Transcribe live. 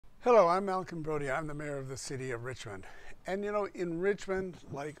Hello, I'm Malcolm Brodie. I'm the mayor of the city of Richmond. And you know, in Richmond,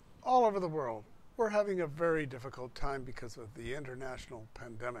 like all over the world, we're having a very difficult time because of the international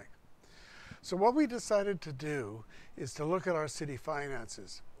pandemic. So what we decided to do is to look at our city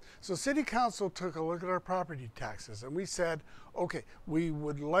finances. So City Council took a look at our property taxes and we said, okay, we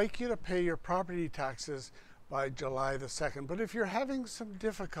would like you to pay your property taxes by July the 2nd, but if you're having some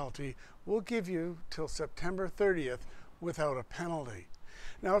difficulty, we'll give you till September 30th without a penalty.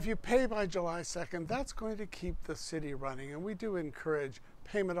 Now, if you pay by July 2nd, that's going to keep the city running, and we do encourage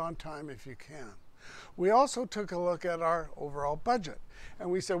payment on time if you can. We also took a look at our overall budget, and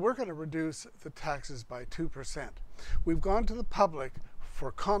we said we're going to reduce the taxes by 2%. We've gone to the public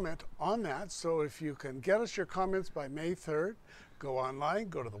for comment on that, so if you can get us your comments by May 3rd, go online,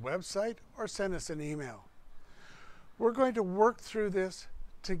 go to the website, or send us an email. We're going to work through this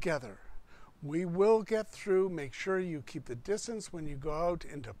together. We will get through. Make sure you keep the distance when you go out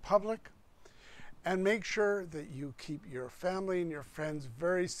into public, and make sure that you keep your family and your friends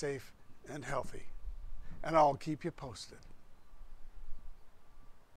very safe and healthy. And I'll keep you posted.